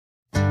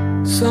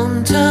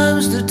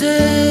Sometimes the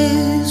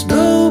days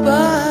go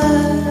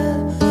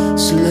by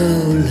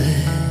slowly.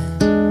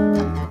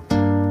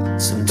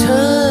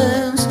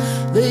 Sometimes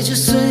they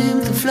just seem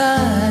to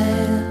fly.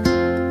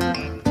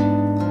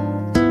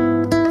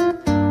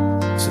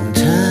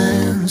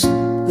 Sometimes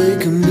they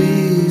can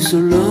be so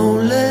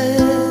lonely.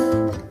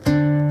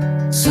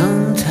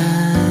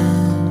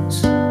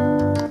 Sometimes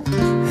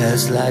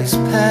as life's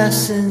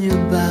passing you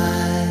by.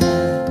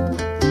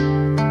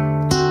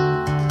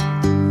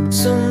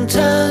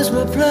 Sometimes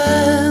my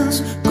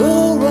plans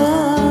go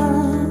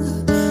wrong,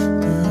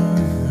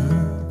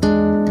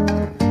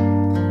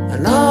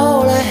 and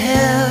all I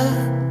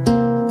have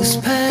is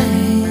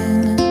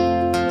pain.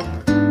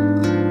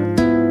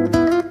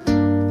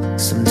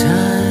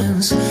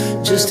 Sometimes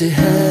just to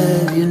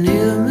have you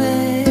near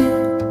me,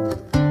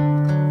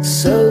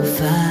 so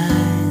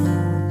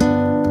fine,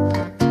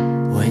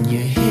 when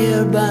you're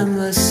here by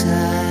my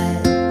side.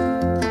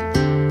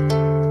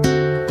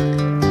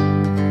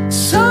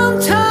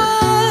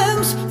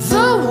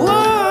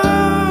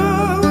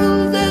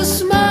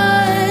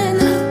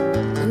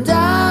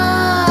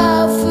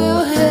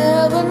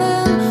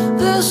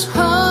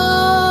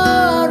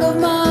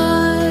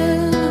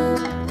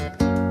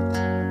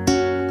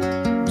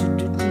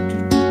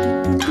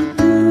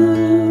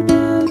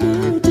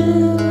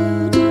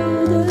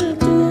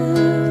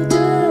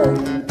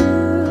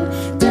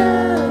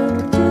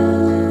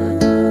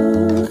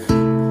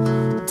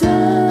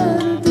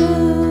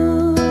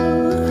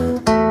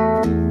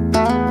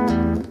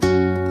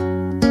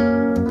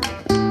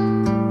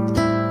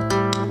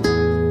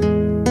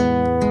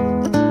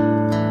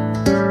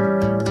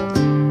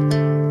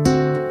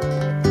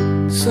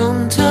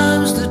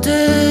 Sometimes the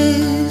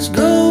days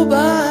go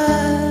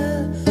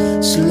by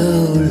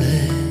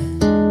slowly.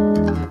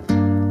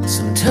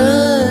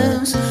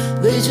 Sometimes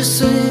they just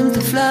seem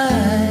to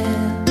fly.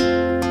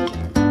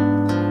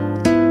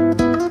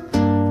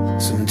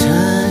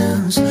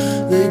 Sometimes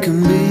they can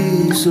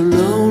be so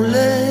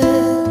lonely.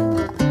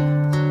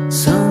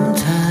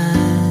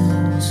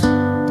 Sometimes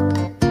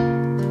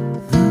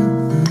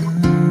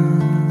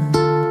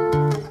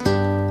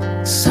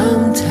some